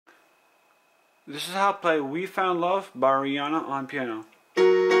This is how to play We Found Love by Rihanna on piano.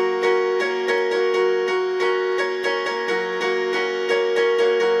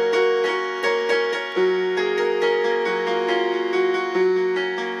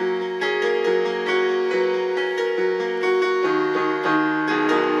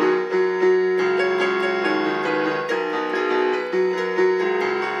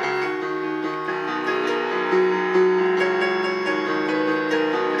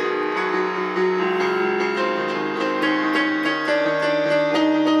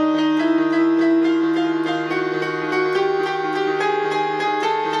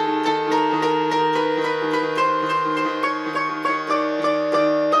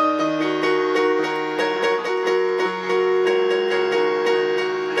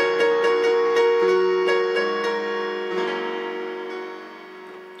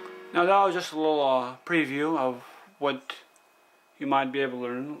 Now that was just a little preview of what you might be able to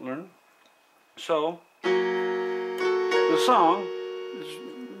learn. So the song is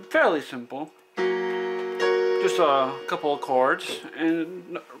fairly simple, just a couple of chords,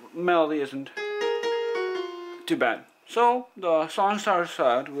 and melody isn't too bad. So the song starts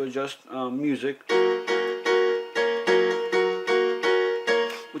out with just music,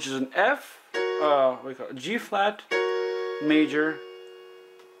 which is an F, what do you call it, G flat major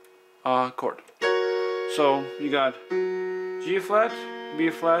chord. So you got G flat,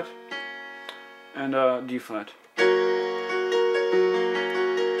 B flat, and D flat.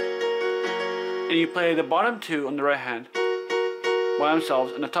 And you play the bottom two on the right hand by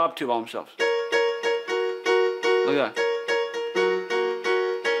themselves and the top two by themselves. Like that.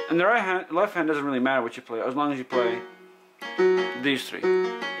 And the right hand, left hand doesn't really matter what you play, as long as you play these three.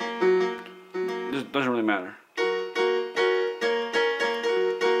 It doesn't really matter.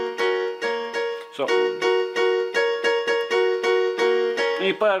 So, and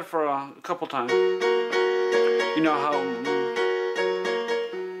you play it for a couple times. You know how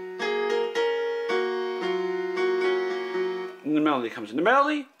the melody comes in. The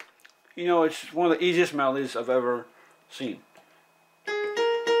melody, you know, it's one of the easiest melodies I've ever seen.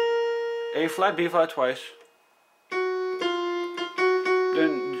 A flat, B flat twice,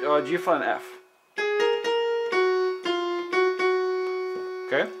 then G flat and F.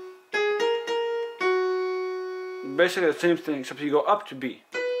 Okay? Basically the same thing, except you go up to B.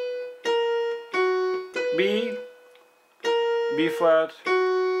 B, B flat,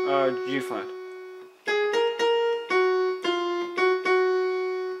 G flat.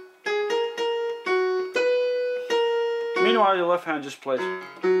 Meanwhile, your left hand just plays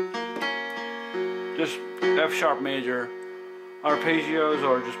just F sharp major, arpeggios,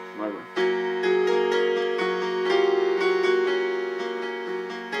 or just whatever.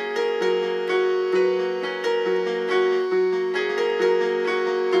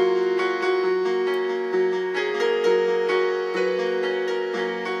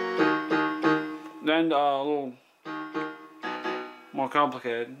 Then a little more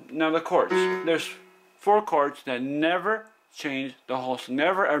complicated. Now the chords. There's 4 chords that never change the whole song.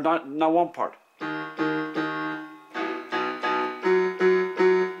 Never, or not one part.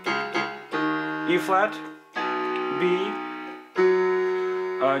 E flat, B,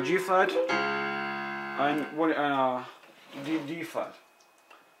 G flat, and D flat.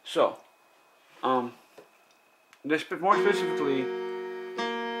 So, this more specifically,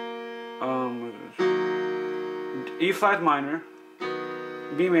 E flat minor,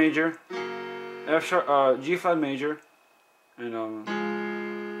 B major, F sharp, G flat major, and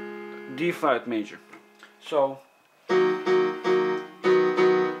D flat major. So,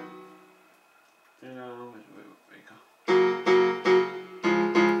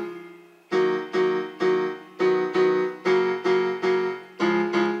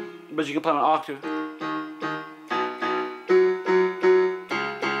 but you can play an octave.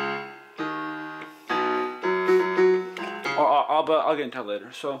 Or I'll get into that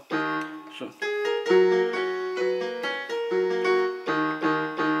later. So.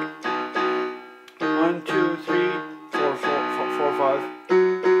 1, 2, 3, 4, 5.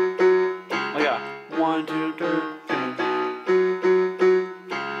 Oh yeah. 1, 2, 3.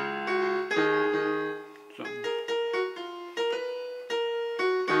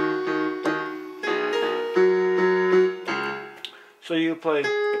 So you play.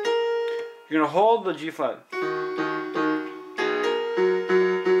 You're gonna hold the G flat.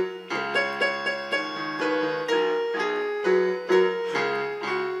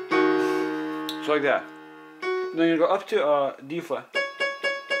 Like that. Then you go up to D flat.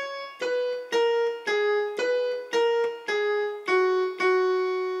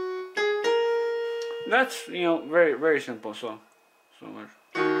 That's, you know, very simple. So much.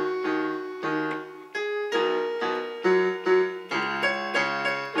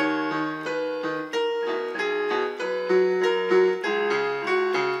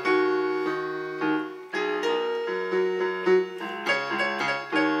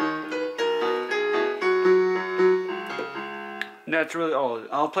 That's really all.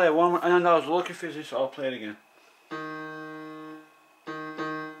 I'll play it one more, and I was a little confusing, so I'll play it again.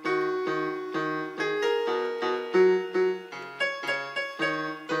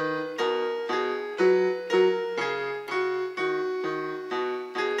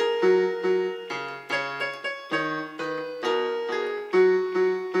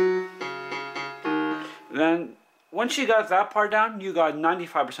 Then, once you got that part down, you got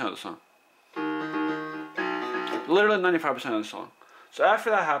 95% of the song. Literally 95% of the song. So after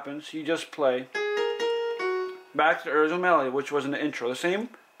that happens, you just play back to the original melody, which was in the intro, the same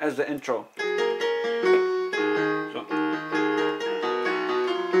as the intro. So.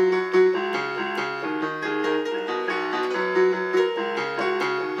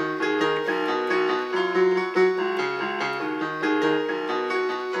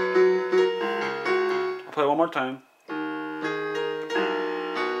 I'll play one more time.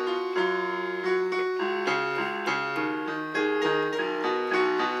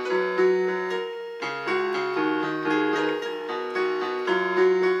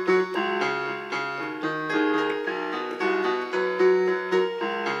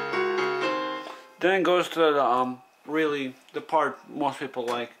 Then it goes to the really the part most people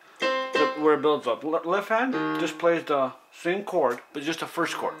like, where it builds up. Left hand just plays the same chord, but just the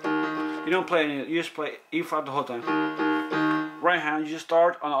first chord. You don't play any. You just play E flat the whole time. Right hand, you just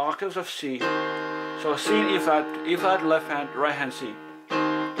start on the octaves of C. So C and E flat, left hand, right hand C,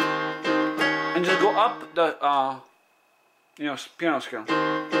 and just go up the piano scale.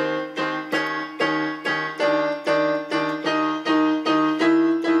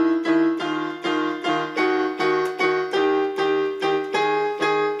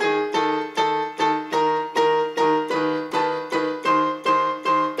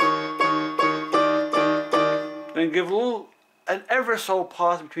 And give an ever so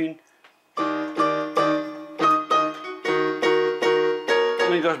pause between, and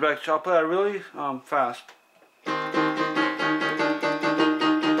then it goes back. So I'll play that really fast.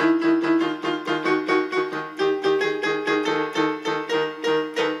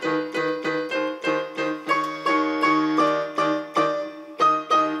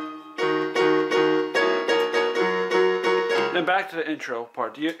 Then back to the intro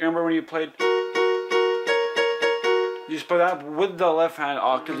part. Do you remember when you played? You just play that with the left hand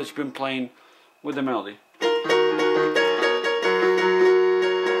octave that you've been playing with the melody.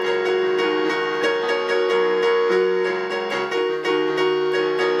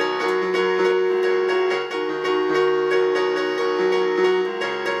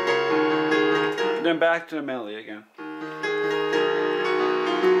 Then back to the melody again.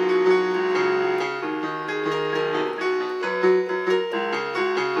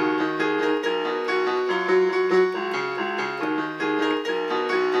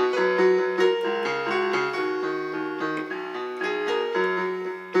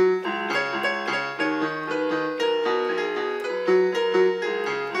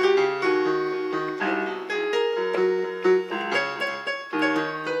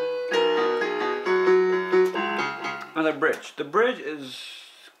 Now the bridge. The bridge is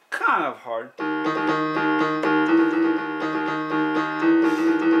kind of hard.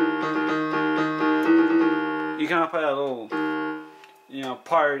 You kind of play that little,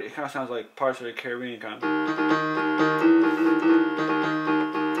 part. It kind of sounds like Parts of the Caribbean kind of.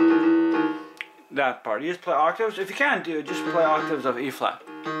 That part. You just play octaves. If you can't do it, just play octaves of E flat.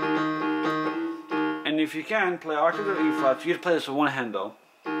 And if you can play octaves of E flat, you just play this with one hand though.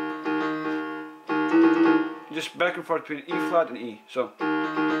 Just back and forth between E flat and E. So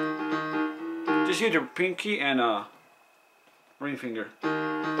just use your pinky and ring finger.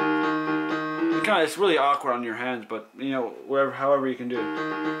 It's really awkward on your hands, but however you can do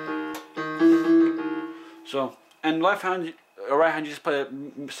it. So, and left hand or right hand, you just play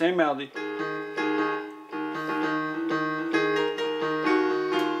the same melody.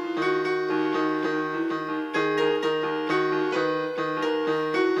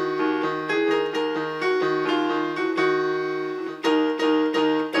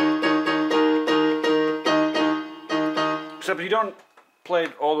 Except you don't play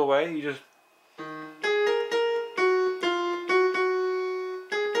it all the way, you just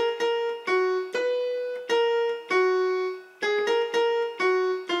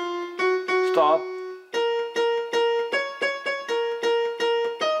stop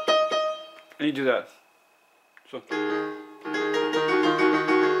and you do that. So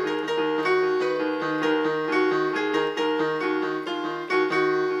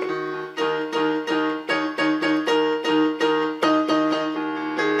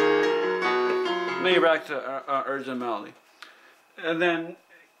then you're back to original melody, and then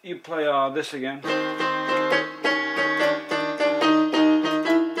you play this again.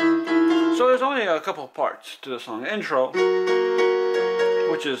 a couple of parts to the song. The intro,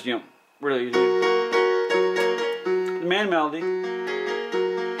 which is, you know, really easy. The main melody,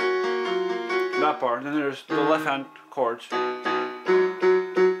 that part. Then there's the left hand chords.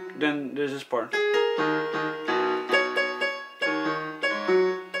 Then there's this part.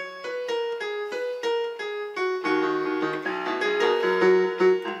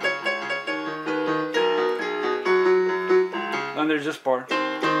 Then there's this part.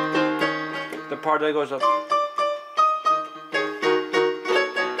 The part that goes up.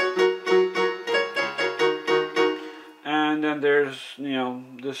 And then there's, you know,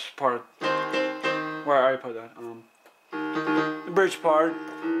 this part where I put that. The bridge part.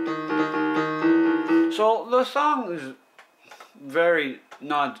 So the song is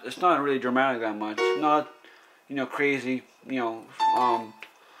it's not really dramatic that much. Not, you know, crazy, you know,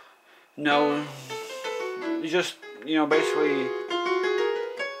 no, it's just, you know, basically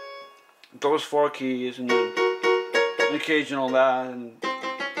those 4 keys and then an occasional that and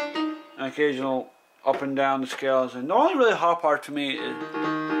an occasional up and down the scales. And the only really hard part to me is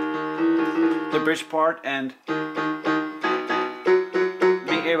the bridge part and being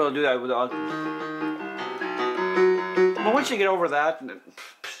able to do that without. But once you get over that,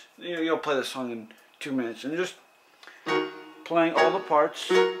 you'll play the song in 2 minutes and just playing all the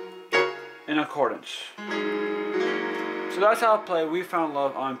parts in accordance. So that's how I play We Found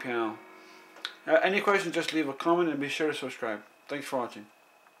Love on piano. Any questions, just leave a comment and be sure to subscribe. Thanks for watching.